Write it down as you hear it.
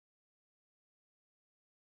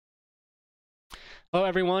Hello,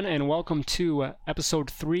 everyone, and welcome to episode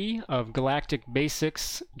 3 of Galactic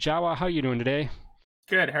Basics. Jawa, how are you doing today?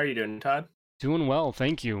 Good. How are you doing, Todd? Doing well,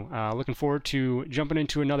 thank you. Looking forward to jumping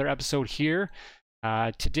into another episode here.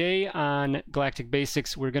 Today on Galactic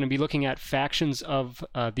Basics, we're going to be looking at factions of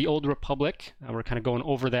the Old Republic. We're kind of going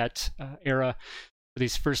over that era for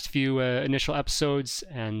these first few initial episodes,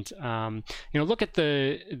 and look at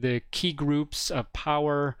the key groups of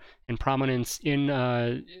power and prominence in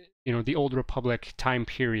the Old Republic time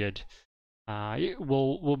period.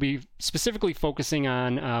 We'll be specifically focusing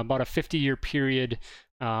on about a 50-year period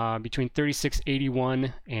between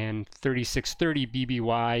 3681 and 3630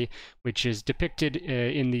 BBY, which is depicted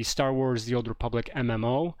in the Star Wars: The Old Republic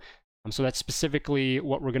MMO. So that's specifically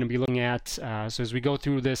what we're going to be looking at. So as we go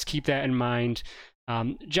through this, keep that in mind.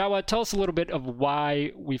 Jawa, tell us a little bit of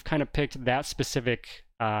why we've kind of picked that specific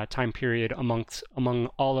time period among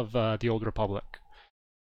all of the Old Republic.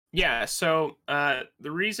 Yeah, so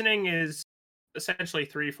the reasoning is essentially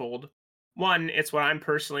threefold. One, it's what I'm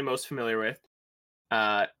personally most familiar with,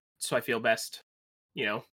 so I feel best,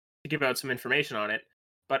 to give out some information on it.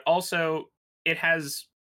 But also, it has,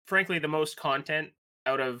 frankly, the most content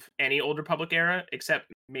out of any Old Republic era,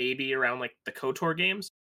 except maybe around like the KOTOR games.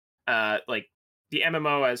 Like the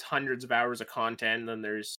MMO has hundreds of hours of content, then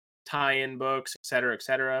there's tie-in books, etc.,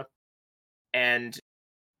 etc. And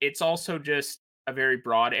it's also just a very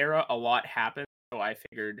broad era. A lot happened, so I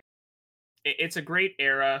figured it's a great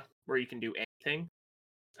era where you can do anything.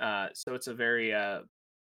 So it's a very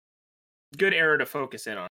good era to focus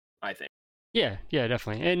in on, I think. Yeah,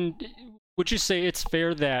 definitely. And would you say it's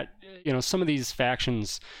fair that some of these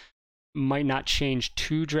factions might not change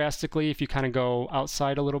too drastically if you kind of go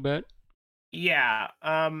outside a little bit? Yeah.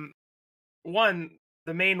 One,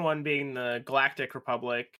 the main one being the Galactic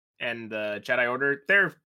Republic and the Jedi Order.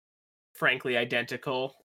 They're frankly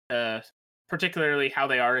identical. Particularly how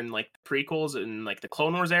they are in like prequels and like the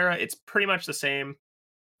Clone Wars era. It's pretty much the same.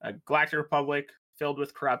 Galactic Republic filled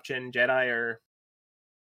with corruption. Jedi are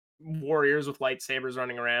warriors with lightsabers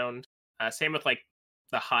running around. Same with like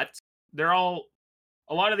the Hutt. They're all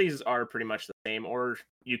a lot of these are pretty much the same, or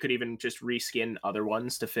you could even just reskin other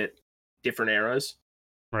ones to fit different eras.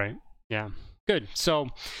 Right. Yeah. Good. So,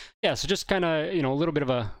 yeah. So just kind of a little bit of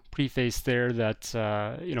a preface there that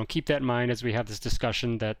keep that in mind as we have this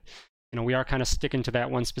discussion that we are kind of sticking to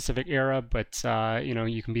that one specific era, but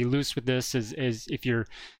you can be loose with this as if you're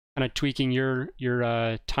kind of tweaking your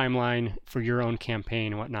timeline for your own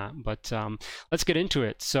campaign and whatnot. But let's get into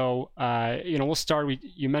it. So we'll start.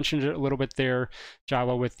 You mentioned it a little bit there,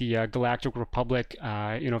 Java, with the Galactic Republic.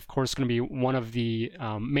 Of course, going to be one of the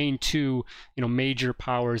main two major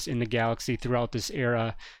powers in the galaxy throughout this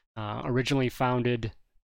era. Originally founded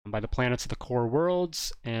by the planets of the core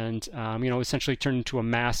worlds, and essentially turned into a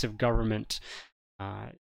massive government.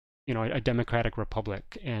 A democratic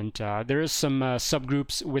republic, and there is some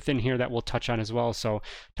subgroups within here that we'll touch on as well. So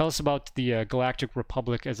tell us about the Galactic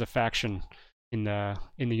Republic as a faction in the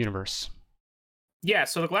universe. Yeah,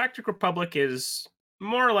 so the Galactic Republic is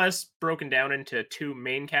more or less broken down into two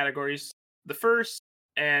main categories. The first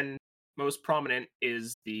and most prominent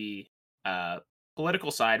is the political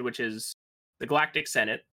side, which is the Galactic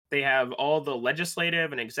Senate. They have all the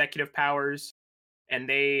legislative and executive powers, and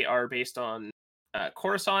they are based on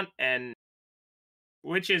Coruscant, and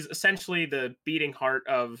which is essentially the beating heart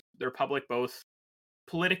of the Republic, both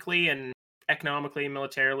politically and economically and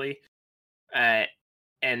militarily. Uh,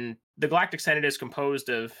 and the Galactic Senate is composed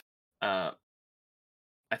of, uh,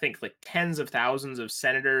 I think, like tens of thousands of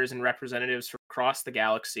senators and representatives from across the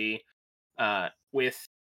galaxy, with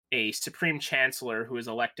a supreme chancellor who is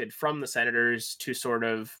elected from the senators to sort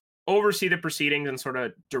of oversee the proceedings and sort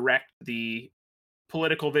of direct the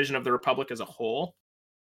political vision of the Republic as a whole.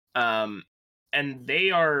 And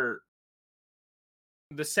the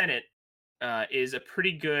Senate is a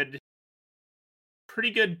pretty good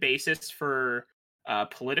basis for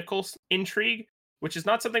political intrigue, which is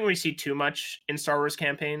not something we see too much in Star Wars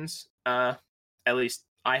campaigns. At least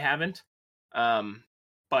I haven't.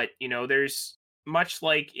 But there's much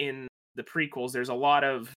like in the prequels, there's a lot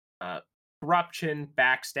of corruption,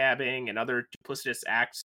 backstabbing, and other duplicitous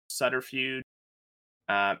acts, subterfuge.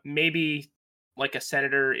 Maybe like a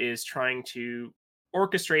senator is trying to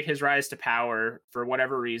orchestrate his rise to power for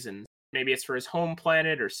whatever reason. Maybe it's for his home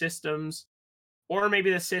planet or systems, or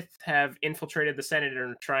maybe the Sith have infiltrated the Senate and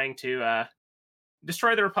are trying to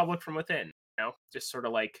destroy the Republic from within. Just sort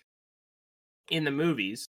of like in the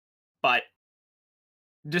movies. But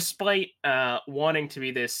despite wanting to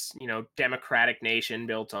be this, democratic nation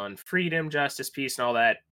built on freedom, justice, peace, and all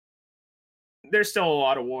that, there's still a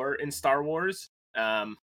lot of war in Star Wars.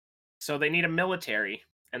 So they need a military,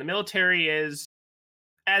 and the military is,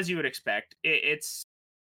 as you would expect, it's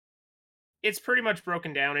pretty much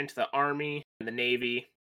broken down into the army and the navy.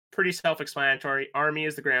 Pretty self-explanatory. Army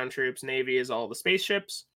is the ground troops, navy is all the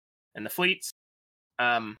spaceships and the fleets.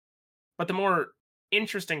 Um, but the more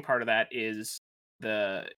interesting part of that is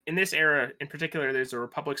in this era in particular, there's a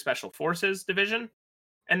Republic Special Forces division,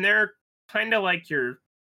 and they're kind of like your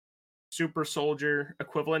super soldier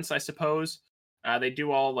equivalents, I suppose. They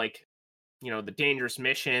do all like the dangerous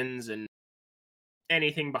missions and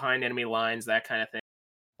anything behind enemy lines, that kind of thing.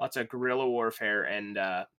 Lots of guerrilla warfare, and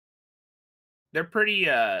they're pretty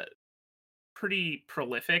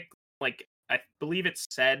prolific. Like I believe it's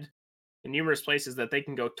said in numerous places that they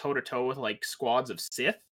can go toe to toe with like squads of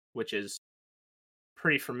Sith, which is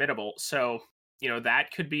pretty formidable. So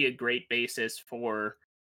that could be a great basis for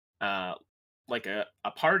uh, like a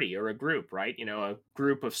party or a group, right? A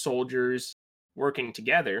group of soldiers working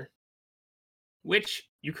together, which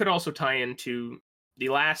you could also tie into the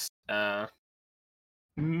last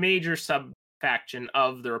major sub faction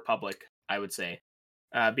of the Republic, I would say,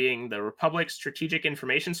 being the Republic Strategic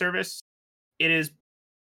Information Service. It is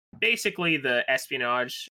basically the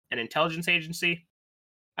espionage and intelligence agency,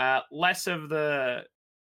 less of the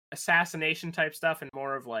assassination type stuff and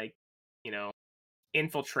more of like,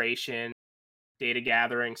 infiltration, data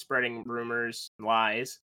gathering, spreading rumors,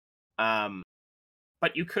 lies. Um,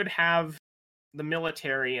 but you could have the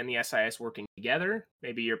military and the SIS working together.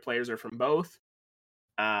 Maybe your players are from both.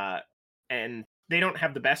 And they don't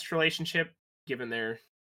have the best relationship given their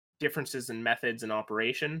differences in methods and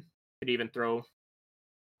operation. Could even throw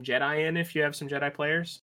Jedi in if you have some Jedi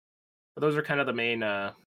players. But those are kind of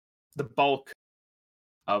the bulk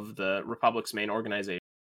of the Republic's main organization.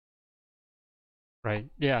 Right.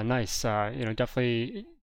 Yeah, nice. Definitely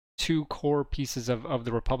two core pieces of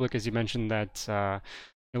the Republic, as you mentioned, that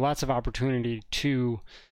lots of opportunity to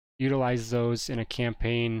utilize those in a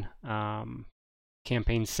campaign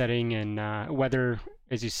setting, and whether,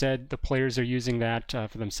 as you said, the players are using that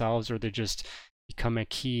for themselves or they just become a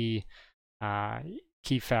key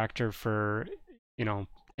factor for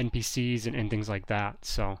NPCs and things like that.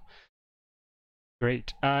 So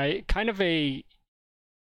great. Kind of a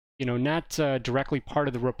not directly part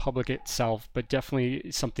of the Republic itself, but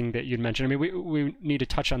definitely something that you'd mentioned. I mean, we need to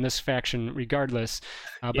touch on this faction regardless,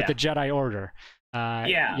 but the Jedi Order.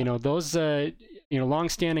 Those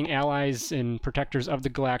long-standing allies and protectors of the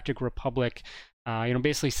Galactic Republic.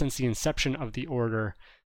 Basically since the inception of the Order.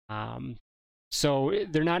 So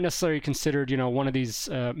they're not necessarily considered, one of these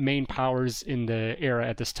main powers in the era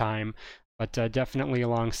at this time, but definitely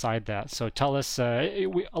alongside that. So tell us, a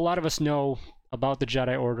lot of us know about the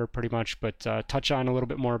Jedi Order pretty much, but touch on a little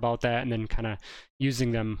bit more about that and then kind of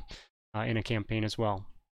using them in a campaign as well.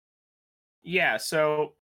 Yeah,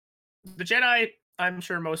 so the Jedi, I'm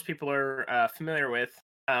sure most people are familiar with.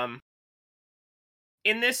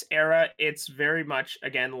 In this era, it's very much,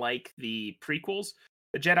 again, like the prequels.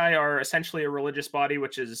 The Jedi are essentially a religious body,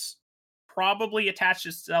 which is probably attached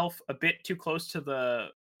itself a bit too close to the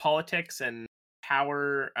politics and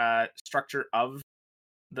power structure of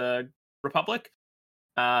the Republic.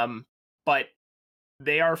 But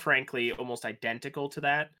they are frankly almost identical to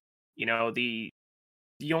that. The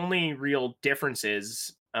only real difference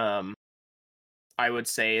is, I would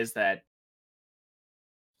say, is that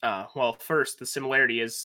first, the similarity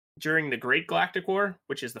is during the Great Galactic War,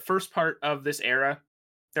 which is the first part of this era,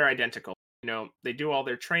 they're identical. They do all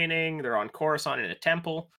their training, they're on Coruscant in a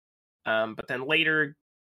temple. But then later,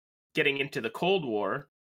 getting into the Cold War,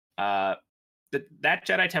 that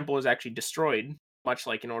Jedi temple is actually destroyed, much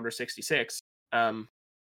like in Order 66. But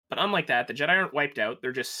unlike that, the Jedi aren't wiped out.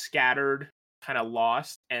 They're just scattered, kind of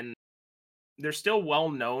lost, and they're still well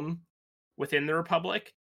known within the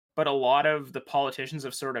Republic, but a lot of the politicians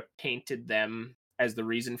have sort of painted them as the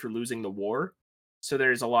reason for losing the war. So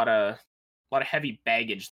there's a lot of heavy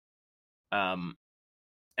baggage. And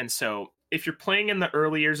so if you're playing in the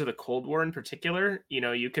early years of the Cold War in particular,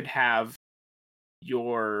 you could have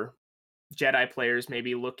your Jedi players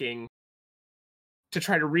maybe looking to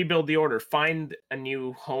try to rebuild the Order, find a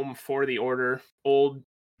new home for the Order, old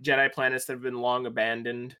Jedi planets that have been long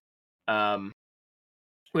abandoned,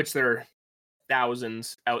 which there are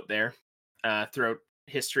thousands out there throughout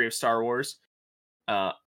history of Star Wars,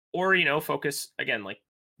 or focus again like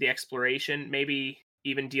the exploration, maybe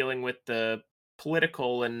even dealing with the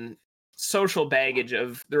political and social baggage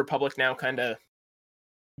of the Republic now, kind of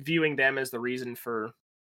viewing them as the reason for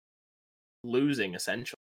losing,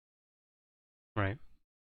 essentially. Right.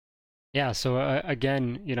 Yeah, so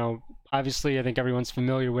again, obviously, I think everyone's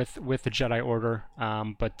familiar with the Jedi Order,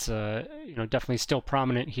 but definitely still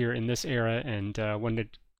prominent here in this era, and one to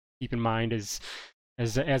keep in mind is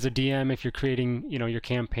as a DM if you're creating, your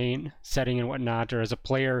campaign setting and whatnot, or as a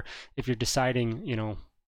player if you're deciding,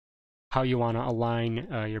 how you want to align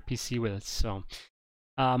your PC with. So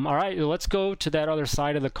all right, let's go to that other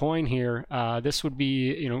side of the coin here. This would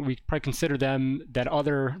be, we probably consider them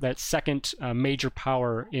that second major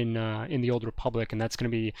power in the Old Republic, and that's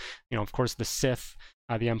going to be, of course, the Sith,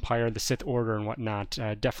 the Empire, the Sith Order, and whatnot.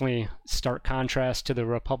 Definitely stark contrast to the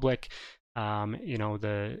Republic.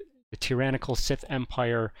 The tyrannical Sith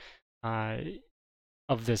Empire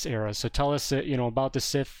of this era. So tell us, about the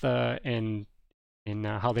Sith and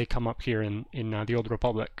how they come up here in the Old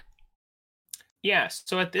Republic. Yeah,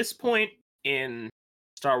 so at this point in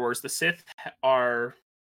Star Wars, the Sith are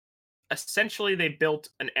essentially they built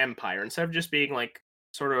an empire. Instead of just being like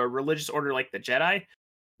sort of a religious order like the Jedi,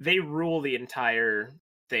 they rule the entire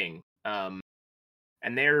thing.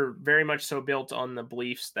 And they're very much so built on the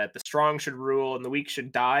beliefs that the strong should rule and the weak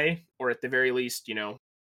should die, or at the very least,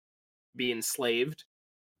 be enslaved.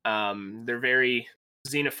 They're very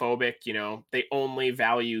xenophobic. They only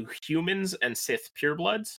value humans and Sith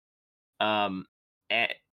purebloods. Um,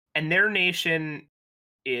 and their nation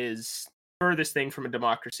is furthest thing from a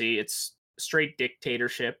democracy. It's straight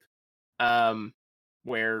dictatorship, um,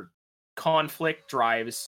 where conflict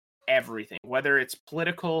drives everything, whether it's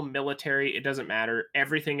political, military, it doesn't matter.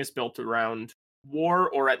 Everything is built around war,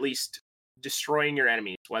 or at least destroying your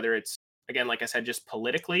enemies, whether it's, again, like I said, just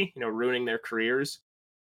politically, ruining their careers,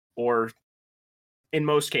 or in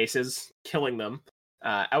most cases, killing them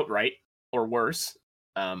outright or worse.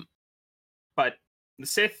 But the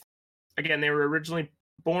Sith, again, they were originally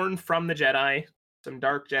born from the Jedi. Some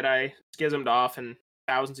dark Jedi schismed off, and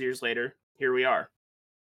thousands of years later, here we are.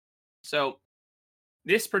 So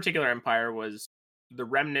this particular empire was the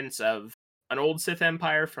remnants of an old Sith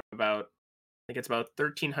empire from about, I think it's about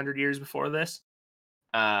 1,300 years before this,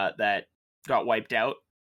 that got wiped out.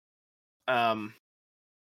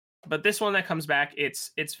 But this one that comes back,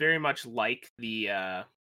 it's very much like the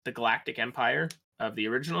Galactic Empire of the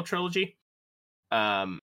original trilogy,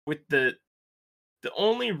 with the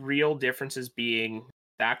only real differences being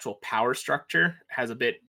the actual power structure has a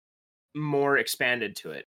bit more expanded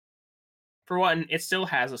to it. For one, it still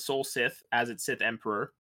has a sole Sith as its Sith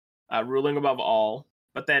Emperor, ruling above all,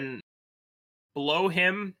 but then below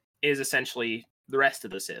him is essentially the rest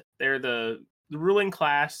of the Sith. They're the ruling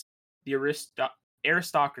class, the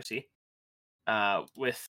aristocracy,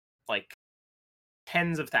 with like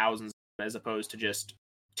tens of thousands as opposed to just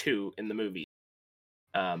two in the movie.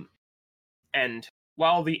 And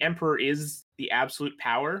while the Emperor is the absolute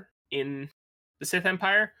power in the Sith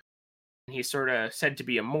Empire, he's sort of said to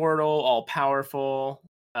be immortal, all powerful,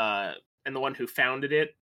 and the one who founded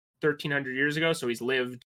it 1,300 years ago. So he's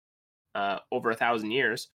lived over 1,000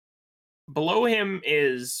 years. Below him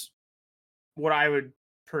is what I would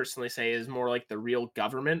personally say is more like the real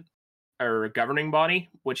government or governing body,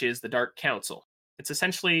 which is the Dark Council. It's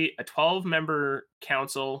essentially a 12-member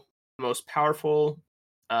council, the most powerful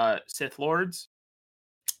Sith lords,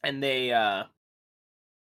 and they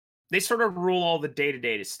sort of rule all the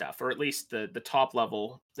day-to-day stuff, or at least the top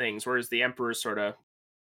level things, whereas the Emperor is sort of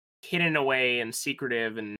hidden away and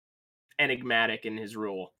secretive and enigmatic in his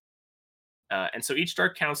rule. And so each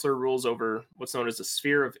Dark Counselor rules over what's known as a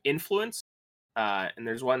sphere of influence. And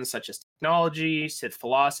there's ones such as technology, Sith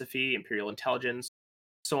philosophy, Imperial intelligence,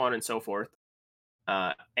 so on and so forth.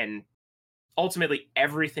 And ultimately,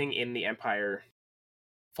 everything in the Empire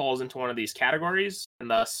falls into one of these categories, and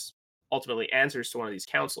thus ultimately answers to one of these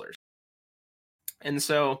counselors. And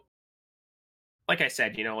so, like I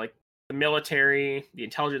said, like the military, the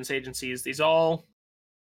intelligence agencies, these all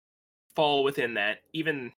fall within that.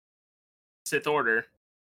 Even Sith Order,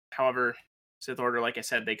 however, Sith Order, like I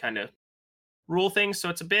said, they kind of rule things, so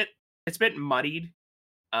it's a bit muddied.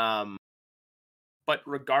 But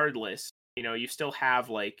regardless, you still have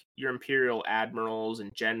like your Imperial admirals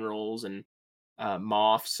and generals and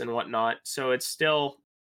Moffs and whatnot. So it's still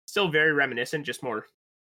very reminiscent, just more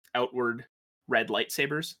outward red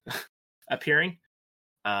lightsabers appearing.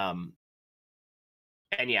 And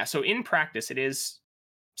yeah, so in practice, it is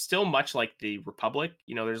still much like the Republic.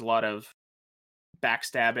 There's a lot of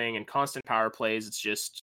backstabbing and constant power plays. It's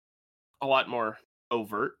just a lot more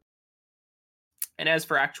overt. And as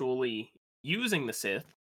for actually using the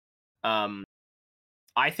Sith,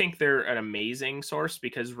 I think they're an amazing source,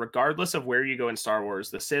 because regardless of where you go in Star Wars,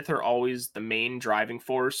 the Sith are always the main driving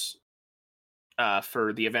force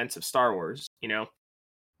for the events of Star Wars.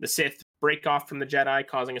 the Sith break off from the Jedi,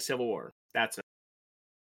 causing a civil war. That's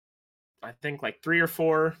I think like 3 or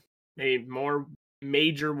 4, maybe more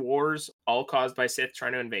major wars, all caused by Sith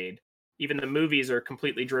trying to invade. Even the movies are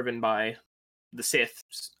completely driven by the Sith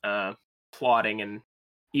plotting and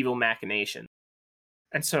evil machination.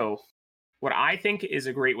 And so, what I think is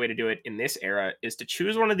a great way to do it in this era is to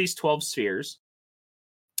choose one of these 12 spheres,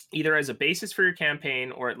 either as a basis for your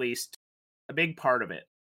campaign or at least a big part of it.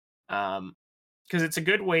 Because it's a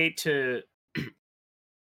good way to,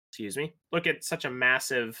 excuse me, look at such a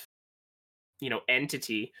massive,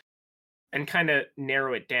 entity and kind of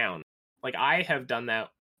narrow it down. Like I have done that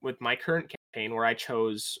with my current campaign where I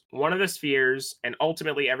chose one of the spheres and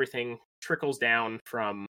ultimately everything trickles down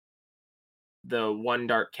from the one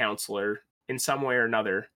dark counselor in some way or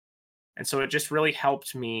another. And so it just really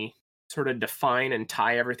helped me sort of define and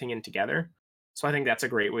tie everything in together. So I think that's a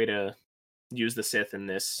great way to use the Sith in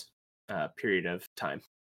this period of time.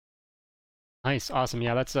 Nice, awesome.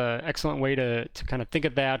 Yeah, that's an excellent way to kind of think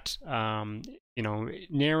of that.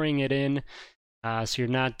 Narrowing it in, so you're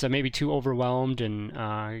not maybe too overwhelmed, and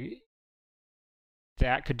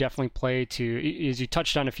that could definitely play to, as you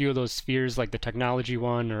touched on a few of those spheres, like the technology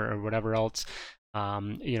one or whatever else.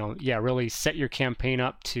 Really set your campaign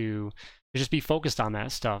up to just be focused on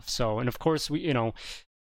that stuff. So, and of course,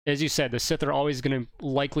 as you said, the Sith are always going to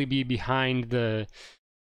likely be behind the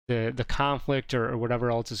conflict or whatever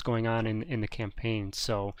else is going on in the campaign.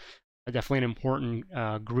 So definitely an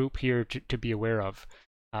important group here to be aware of.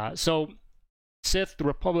 So Sith, the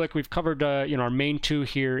Republic, we've covered our main 2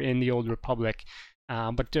 here in the Old Republic.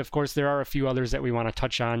 But of course, there are a few others that we want to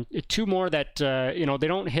touch on. 2 more that they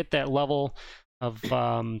don't hit that level of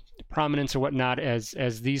prominence or whatnot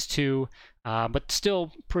as these 2, but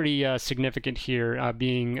still pretty significant here,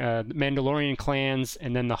 being the Mandalorian clans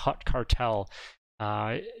and then the Hutt cartel.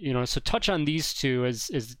 So touch on these 2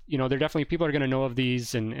 as they're definitely, people are going to know of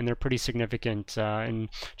these, and they're pretty significant, and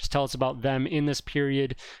just tell us about them in this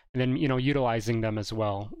period, and then utilizing them as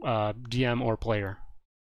well, DM or player.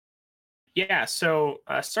 Yeah, so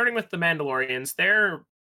starting with the Mandalorians, they're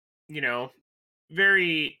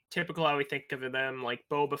very typical how we think of them, like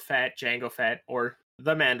Boba Fett, Jango Fett, or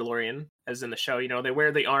the Mandalorian, as in the show. They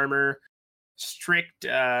wear the armor, strict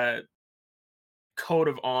code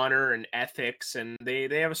of honor and ethics, and they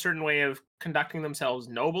have a certain way of conducting themselves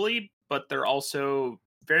nobly, but they're also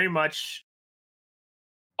very much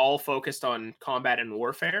all focused on combat and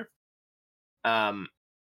warfare. And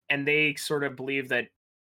they sort of believe that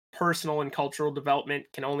personal and cultural development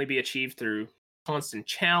can only be achieved through constant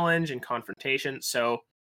challenge and confrontation. So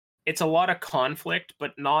it's a lot of conflict,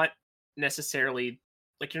 but not necessarily,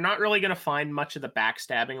 like, you're not really going to find much of the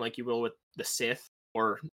backstabbing like you will with the Sith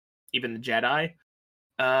or even the Jedi.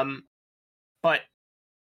 But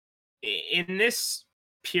in this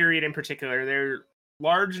period in particular, they're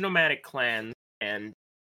large nomadic clans, and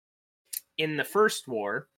in the first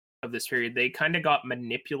war of this period, they kind of got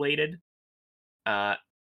manipulated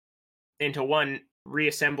into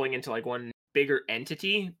reassembling into like one bigger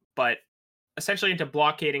entity, but essentially into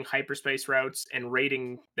blockading hyperspace routes and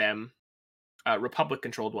raiding them, Republic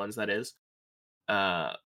controlled ones, that is,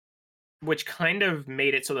 which kind of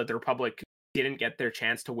made it so that the Republic didn't get their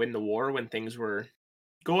chance to win the war when things were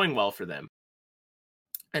going well for them.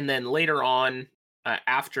 And then later on,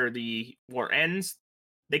 after the war ends,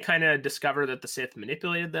 they kind of discover that the Sith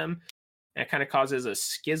manipulated them, and it kind of causes a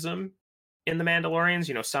schism in the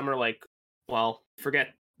Mandalorians. Some are like, well, forget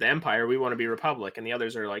the Empire, we want to be Republic, and the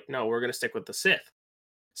others are like, no, we're going to stick with the Sith.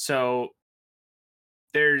 So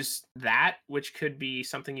there's that, which could be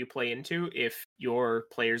something you play into if your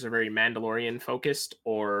players are very Mandalorian focused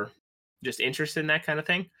or just interested in that kind of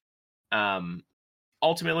thing.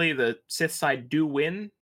 Ultimately, the Sith side do win,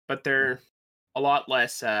 but they're a lot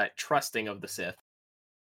less trusting of the Sith.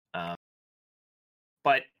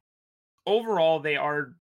 But overall, they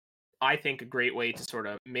are, I think, a great way to sort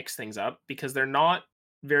of mix things up because they're not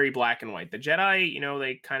very black and white. The Jedi,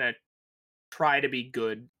 they kind of try to be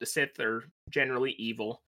good. The Sith are generally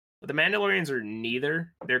evil. But the Mandalorians are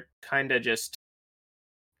neither. They're kind of just,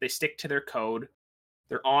 they stick to their code.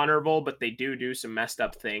 They're honorable, but they do some messed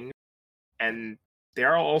up things. And they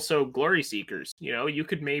are also glory seekers. You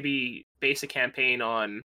could maybe base a campaign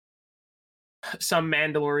on some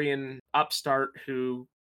Mandalorian upstart who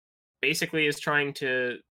basically is trying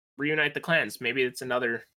to reunite the clans. Maybe it's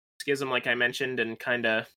another schism, like I mentioned, and kind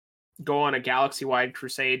of go on a galaxy-wide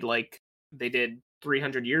crusade like they did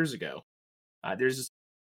 300 years ago.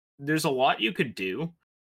 There's a lot you could do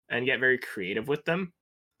and get very creative with them,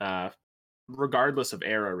 regardless of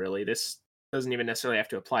era, really. This doesn't even necessarily have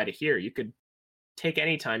to apply to here. You could take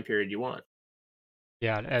any time period you want.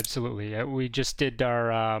 Yeah, absolutely. We just did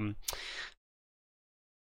our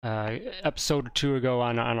episode or two ago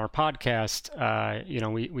on our podcast.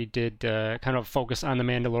 We did kind of focus on the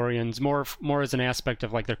Mandalorians more as an aspect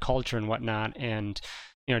of like their culture and whatnot, and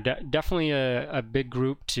definitely a big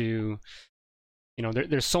group to.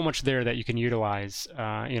 There's so much there that you can utilize.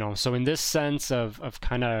 So in this sense of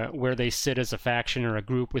kind of where they sit as a faction or a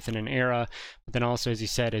group within an era, but then also, as you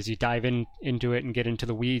said, as you dive into it and get into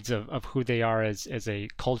the weeds of who they are as a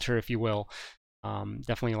culture, if you will,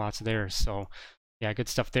 definitely lots there. So yeah, good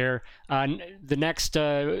stuff there. The next,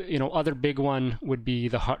 other big one would be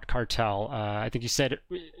the Hutt Cartel. I think you said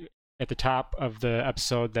at the top of the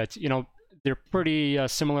episode that they're pretty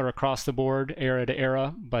similar across the board, era to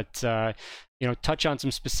era, but touch on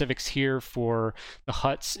some specifics here for the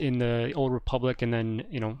Hutts in the Old Republic, and then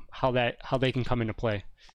how they can come into play.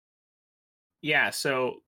 Yeah,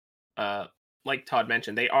 so like Todd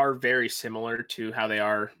mentioned, they are very similar to how they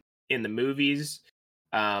are in the movies.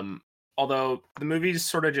 Although the movies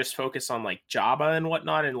sort of just focus on like Jabba and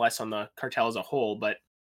whatnot, and less on the cartel as a whole. But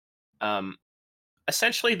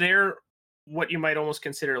essentially, they're what you might almost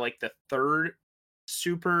consider like the third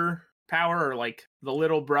super power, or like the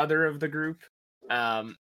little brother of the group.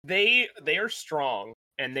 They are strong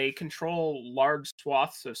and they control large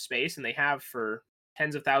swaths of space, and they have for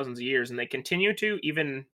tens of thousands of years, and they continue to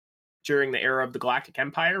even during the era of the Galactic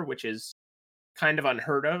Empire, which is kind of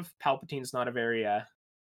unheard of. Palpatine's not a very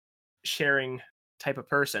sharing type of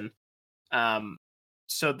person.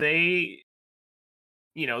 So they,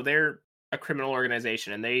 they're a criminal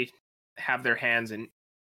organization, and they have their hands in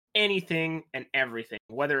anything and everything,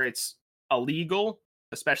 whether it's illegal,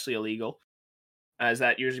 especially illegal, as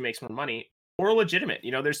that usually makes more money, or legitimate.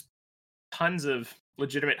 There's tons of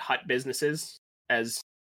legitimate Hutt businesses, as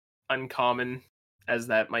uncommon as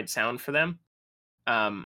that might sound for them.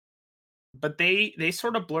 But they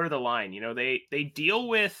sort of blur the line. They deal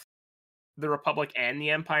with the Republic and the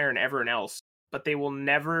Empire and everyone else, but they will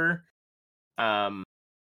never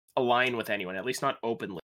align with anyone, at least not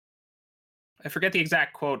openly. I forget the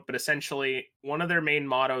exact quote, but essentially one of their main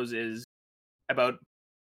mottos is about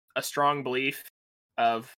a strong belief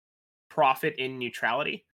of profit in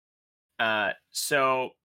neutrality.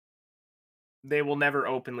 So they will never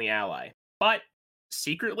openly ally, but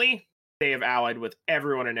secretly they have allied with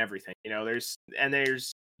everyone and everything.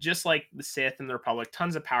 There's just like the Sith and the Republic,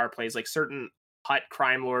 tons of power plays. Like certain Hutt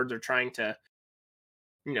crime lords are trying to,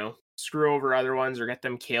 screw over other ones or get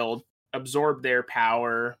them killed, absorb their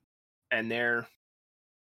power and their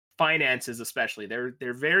finances, especially.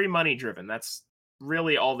 They're very money driven. That's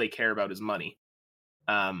really all they care about is money.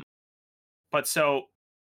 But so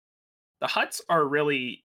the Hutts are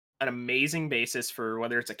really an amazing basis for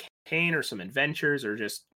whether it's a campaign or some adventures or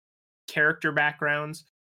just character backgrounds,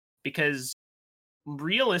 because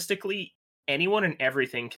realistically anyone and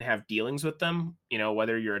everything can have dealings with them.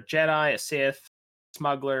 Whether you're a Jedi, a Sith,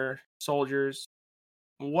 smuggler, soldiers,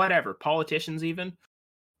 whatever, politicians even.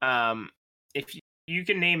 If you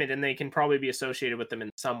can name it, and they can probably be associated with them in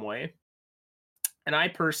some way. And I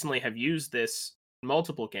personally have used this in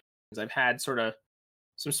multiple games. I've had sort of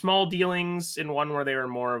some small dealings in one where they were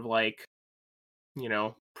more of like,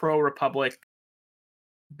 pro-Republic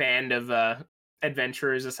band of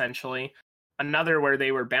adventurers, essentially. Another where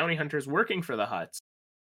they were bounty hunters working for the Hutts,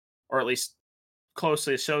 or at least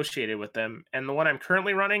closely associated with them. And the one I'm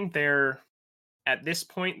currently running, at this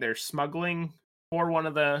point, they're smuggling for one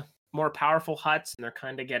of the more powerful Hutts, and they're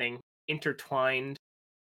kind of getting intertwined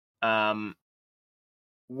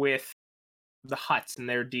with the Hutts and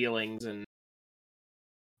their dealings and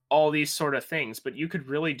all these sort of things. But you could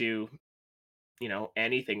really do,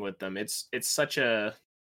 anything with them. It's such a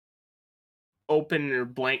open or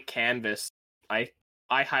blank canvas. I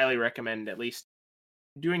highly recommend at least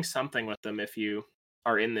doing something with them if you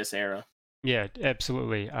are in this era. Yeah,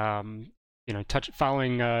 absolutely.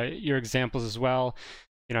 Following your examples as well.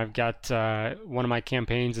 I've got one of my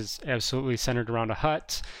campaigns is absolutely centered around a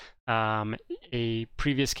Hutt. A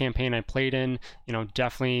previous campaign I played in,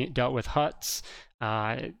 definitely dealt with Hutts.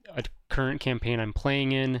 A current campaign I'm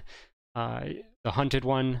playing in, the Hunted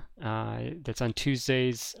one, that's on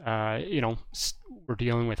Tuesdays, we're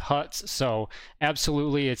dealing with Hutts. So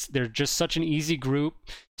absolutely, they're just such an easy group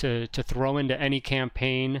to throw into any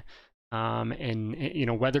campaign.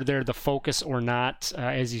 And whether they're the focus or not,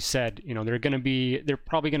 as you said, they're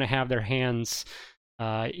probably going to have their hands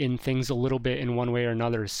in things a little bit in one way or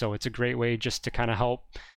another. So it's a great way just to kind of help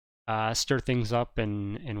stir things up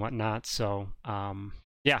and whatnot. So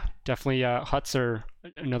yeah, definitely Hutts are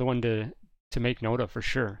another one to make note of for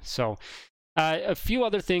sure. So a few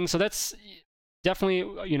other things. So that's definitely,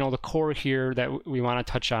 the core here that we want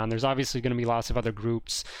to touch on. There's obviously going to be lots of other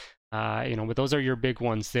groups, but those are your big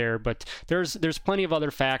ones there. But there's plenty of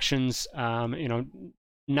other factions,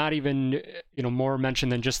 not even, more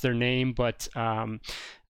mentioned than just their name, but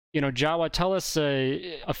Jawa, tell us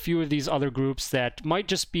a few of these other groups that might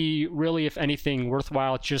just be really, if anything,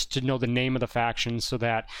 worthwhile just to know the name of the factions, so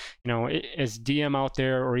that, as DM out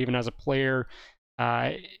there or even as a player,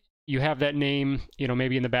 you have that name,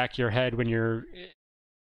 maybe in the back of your head when you're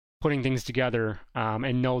putting things together,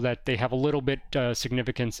 and know that they have a little bit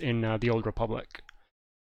significance in the Old Republic.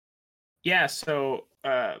 Yeah, so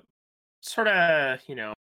sort of,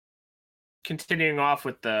 continuing off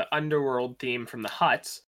with the underworld theme from the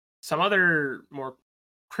Hutts, some other more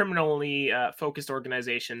criminally focused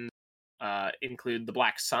organizations include the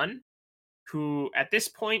Black Sun, who at this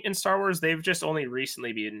point in Star Wars, they've just only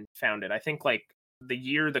recently been founded. I think like the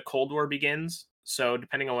year the Cold War begins. So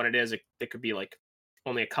depending on what it is, it could be like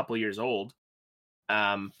only a couple years old.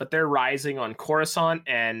 But they're rising on Coruscant,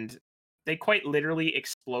 and they quite literally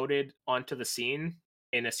exploded onto the scene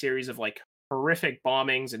in a series of like horrific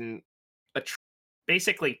bombings and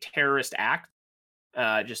basically terrorist act,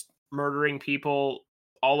 just murdering people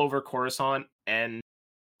all over Coruscant. And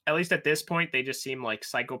at least at this point, they just seem like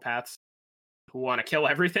psychopaths who want to kill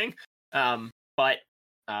everything. But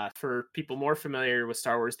for people more familiar with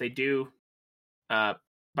Star Wars, they do,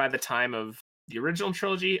 by the time of the original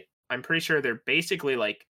trilogy, I'm pretty sure they're basically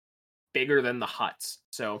like bigger than the Hutts.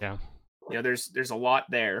 So, yeah, there's a lot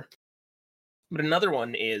there. But another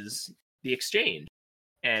one is the Exchange.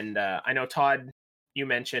 And I know, Todd, you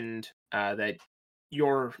mentioned that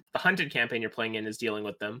the Hunted campaign you're playing in is dealing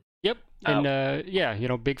with them. Yep,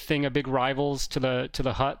 and big thing, big rivals to the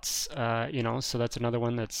Hutts, so that's another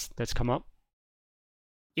one that's come up.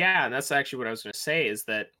 Yeah, and that's actually what I was going to say, is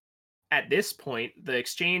that at this point, the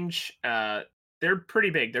Exchange, they're pretty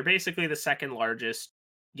big. They're basically the second largest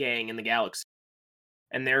gang in the galaxy.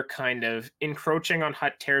 And they're kind of encroaching on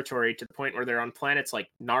Hutt territory to the point where they're on planets like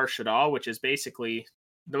Nar Shaddaa, which is basically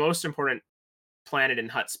the most important planet in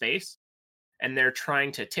Hutt space. And they're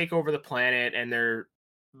trying to take over the planet, and the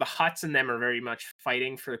Hutts and them are very much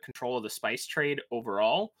fighting for control of the spice trade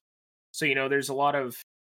overall. So, there's a lot of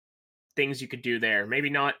things you could do there. Maybe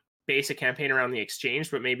not base a campaign around the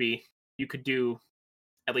Exchange, but maybe you could do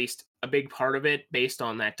at least a big part of it based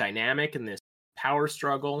on that dynamic and this power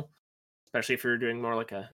struggle, especially if you're doing more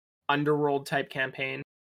like a underworld type campaign.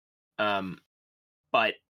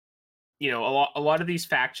 But a lot of these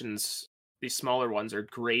factions, these smaller ones, are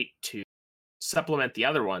great to supplement the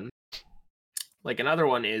other one. Like another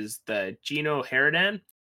one is the Geono Haradan,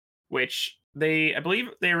 which I believe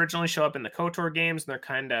they originally show up in the KOTOR games, and they're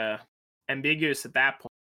kind of ambiguous at that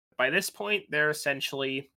point. By this point, they're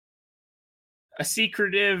essentially a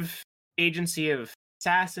secretive agency of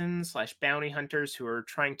assassins / bounty hunters who are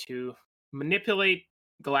trying to manipulate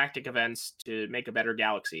galactic events to make a better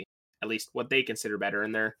galaxy, at least what they consider better.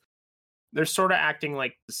 And they're sort of acting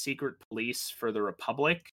like the secret police for the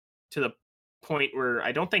Republic, to the point where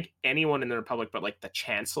I don't think anyone in the Republic but like the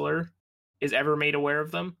Chancellor is ever made aware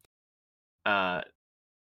of them.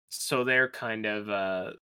 So they're kind of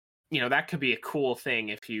that could be a cool thing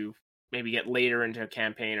if you maybe get later into a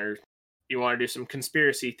campaign, or you want to do some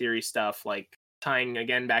conspiracy theory stuff, like tying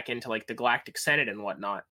again back into like the Galactic Senate and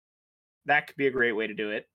whatnot. That could be a great way to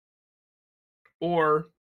do it. Or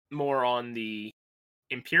more on the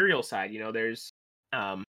Imperial side, there's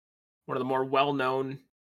one of the more well-known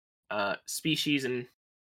species in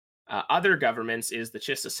other governments is the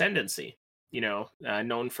Chiss Ascendancy,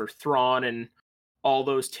 known for Thrawn and all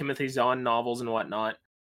those Timothy Zahn novels and whatnot.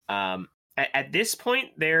 At this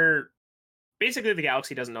point, they're basically, the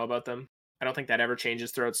galaxy doesn't know about them. I don't think that ever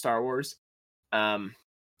changes throughout Star Wars.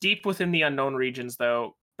 Deep within the unknown regions,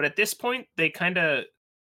 though. But at this point, they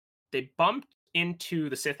bumped into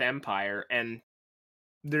the Sith Empire, and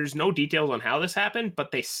there's no details on how this happened,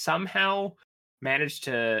 but they somehow managed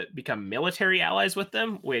to become military allies with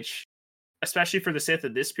them, which, especially for the Sith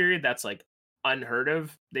at this period, that's like unheard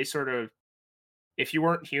of. They sort of, if you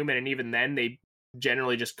weren't human, and even then, they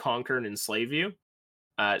generally just conquer and enslave you.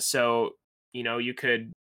 So, you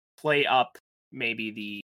could play up maybe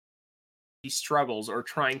the struggles or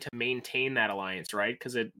trying to maintain that alliance, right?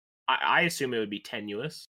 Because I assume it would be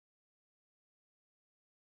tenuous.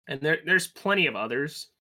 And there's plenty of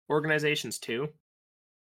organizations too.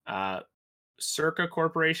 Circa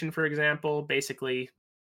Corporation, for example, basically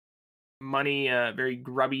money, very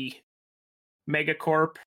grubby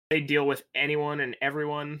megacorp. They deal with anyone and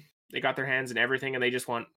everyone. They got their hands in everything, and they just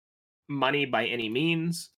want money by any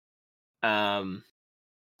means.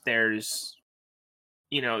 There's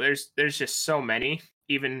there's just so many.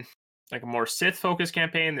 Even like a more Sith focused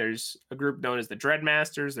campaign, there's a group known as the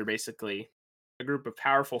Dreadmasters. They're basically a group of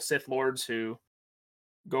powerful Sith lords who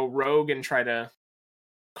go rogue and try to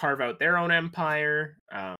carve out their own empire.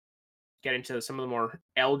 Get into some of the more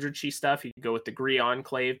eldritchy stuff. You can go with the Gree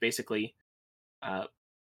Enclave, basically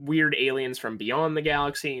weird aliens from beyond the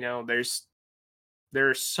galaxy. There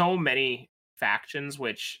are so many factions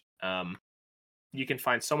which you can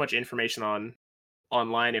find so much information on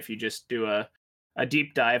online if you just do a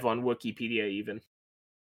deep dive on Wikipedia even.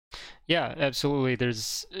 Yeah, absolutely.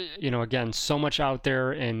 There's, again, so much out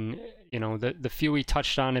there, and, the few we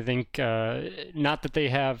touched on, I think, not that they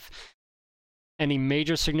have any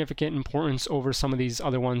major significant importance over some of these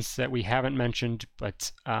other ones that we haven't mentioned,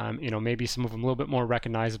 but, maybe some of them a little bit more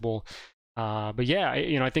recognizable. But yeah,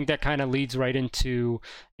 I think that kind of leads right into,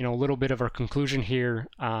 a little bit of our conclusion here,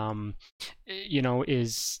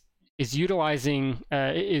 is utilizing,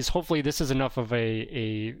 is hopefully this is enough of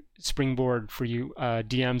a springboard for you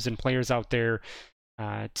DMs and players out there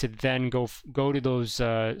to then go to those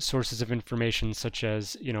sources of information such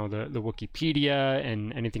as, the Wikipedia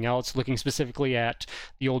and anything else, looking specifically at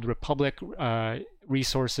the Old Republic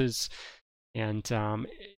resources. And,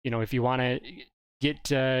 if you want to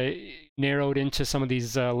get narrowed into some of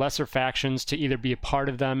these lesser factions, to either be a part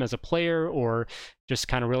of them as a player or just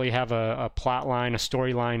kind of really have a plot line, a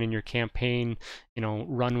storyline in your campaign,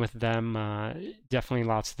 run with them. Definitely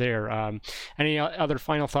lots there. Any other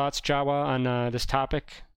final thoughts, Jawa, on this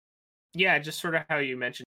topic? Yeah, just sort of how you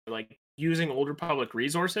mentioned, like using Old Republic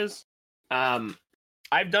resources.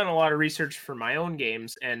 I've done a lot of research for my own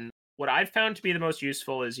games, and what I've found to be the most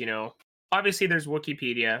useful is, obviously there's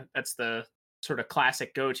Wikipedia. That's the sort of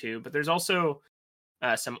classic go-to, but there's also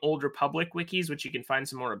some Old Republic wikis, which you can find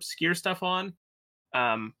some more obscure stuff on.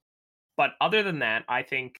 But other than that, I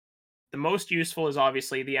think the most useful is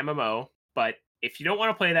obviously the MMO. But if you don't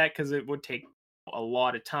want to play that because it would take a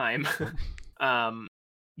lot of time,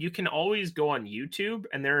 you can always go on YouTube,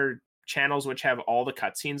 and there are channels which have all the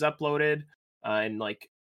cutscenes uploaded and like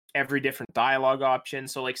every different dialogue option.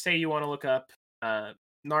 So like, say you want to look up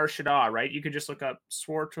Nar Shaddaa, right? You could just look up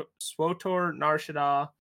SWTOR Nar Shaddaa.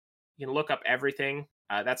 You can look up everything.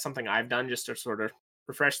 That's something I've done just to sort of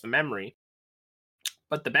refresh the memory.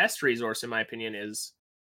 But the best resource, in my opinion, is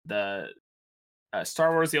the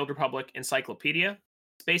Star Wars: The Old Republic Encyclopedia.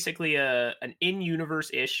 It's basically an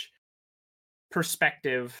in-universe-ish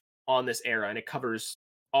perspective on this era, and it covers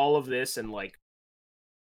all of this and like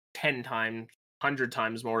 10 times, 100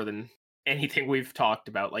 times more than anything we've talked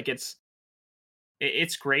about. Like it's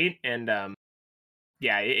great, and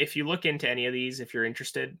yeah, if you look into any of these, if you're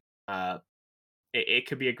interested, it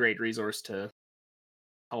could be a great resource to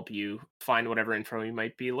help you find whatever info you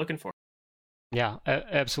might be looking for. Yeah,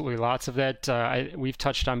 absolutely. Lots of that we've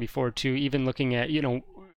touched on before too. Even looking at,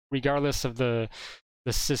 regardless of the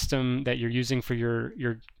system that you're using for your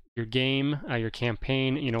game, your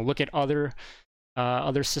campaign, look at other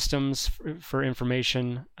systems for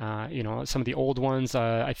information. Some of the old ones.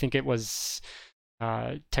 I think it was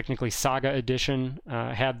technically Saga Edition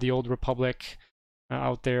had the Old Republic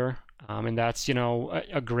out there. And that's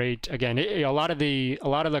a great, again, a lot of the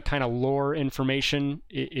kind of lore information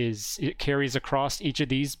it carries across each of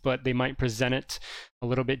these, but they might present it a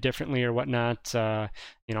little bit differently or whatnot.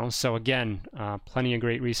 So again, plenty of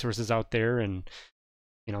great resources out there, and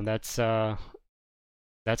that's the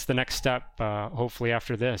next step. Hopefully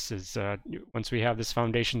after this is once we have this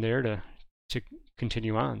foundation there to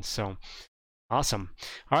continue on. So awesome.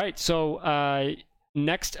 All right, so.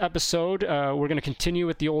 Next episode, we're going to continue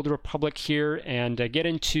with the Old Republic here and get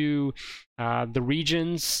into the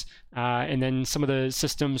regions and then some of the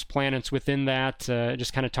systems, planets within that.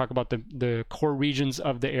 Just kind of talk about the core regions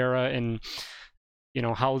of the era and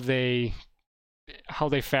how they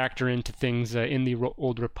factor into things in the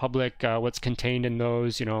Old Republic, what's contained in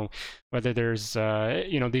those. Whether there's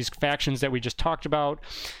these factions that we just talked about,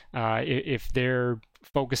 if they're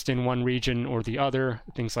focused in one region or the other,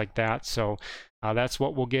 things like that. So. That's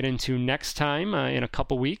what we'll get into next time in a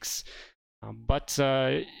couple weeks. But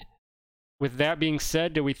with that being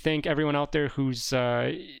said, we thank everyone out there who's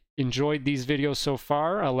enjoyed these videos so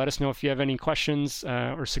far. Let us know if you have any questions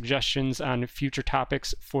or suggestions on future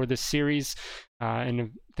topics for this series.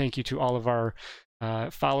 And thank you to all of our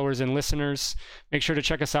followers and listeners. Make sure to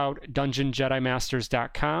check us out,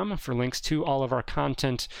 DungeonJediMasters.com, for links to all of our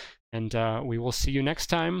content. And we will see you next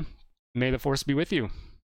time. May the Force be with you.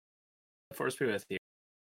 The Force be with you.